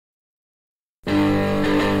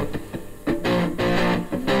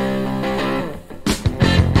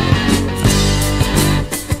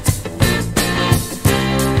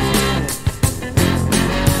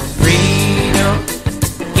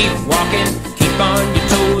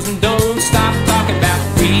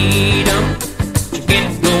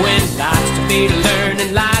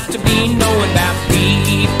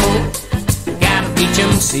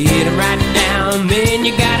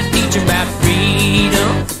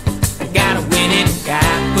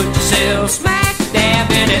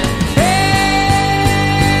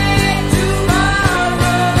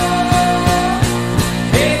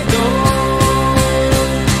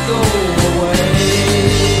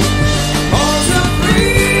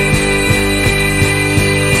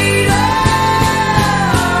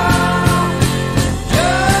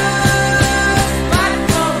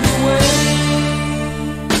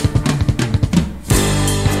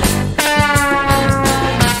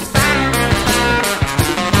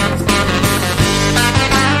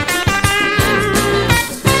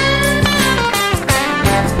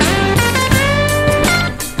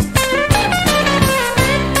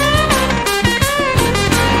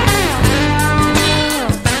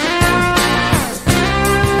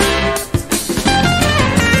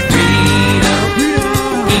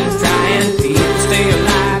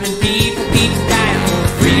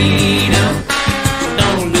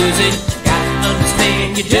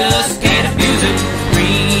and you just can't abuse it.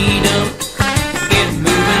 Freedom, get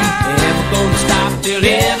moving, never gonna stop till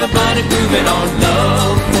everybody grooving on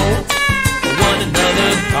love for one another.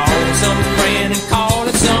 Call it some friend and call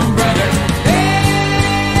it some brother.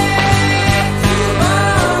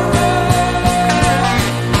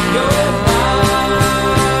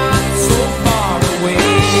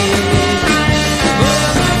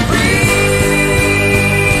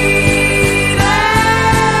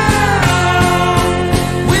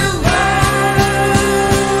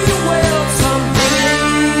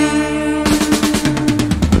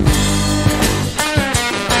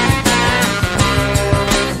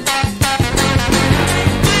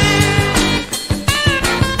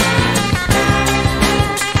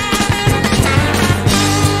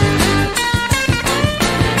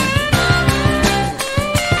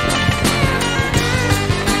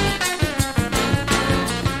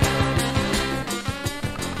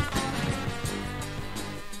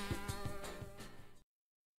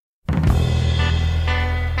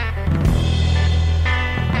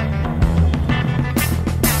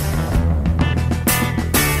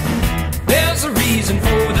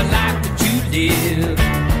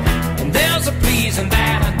 And there's a pleasing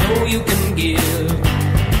that I know you can give.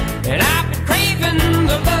 And I've been craving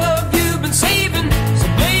the love you've been saving, so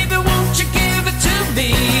baby, won't you give it to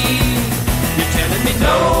me? You're telling me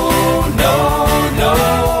no, no, no.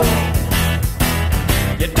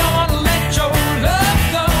 You don't want to let your love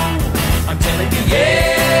go. I'm telling you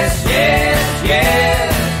yes, yes,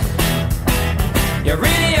 yes. You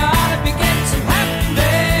really ought to be getting some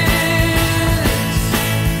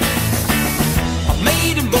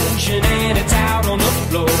and it's out on the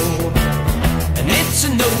floor, and it's a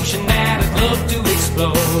notion that I'd love to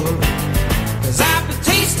explore. 'Cause I've been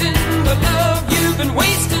tasting the love you've been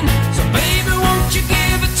wasting, so baby, won't you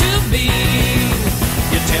give it to me?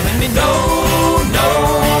 You're telling me no, no,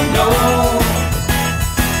 no.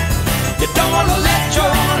 You don't want to let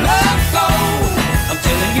your love go. I'm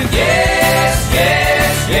telling you yes,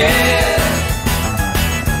 yes, yes.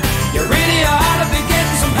 You really ought to be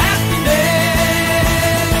getting some happiness.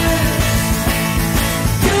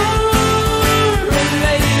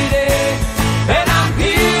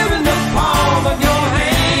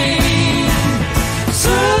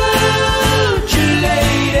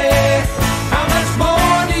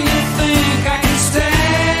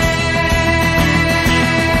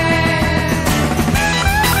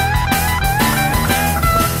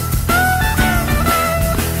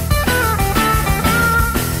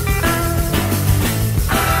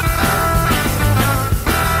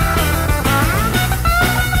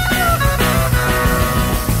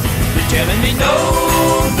 Telling me no.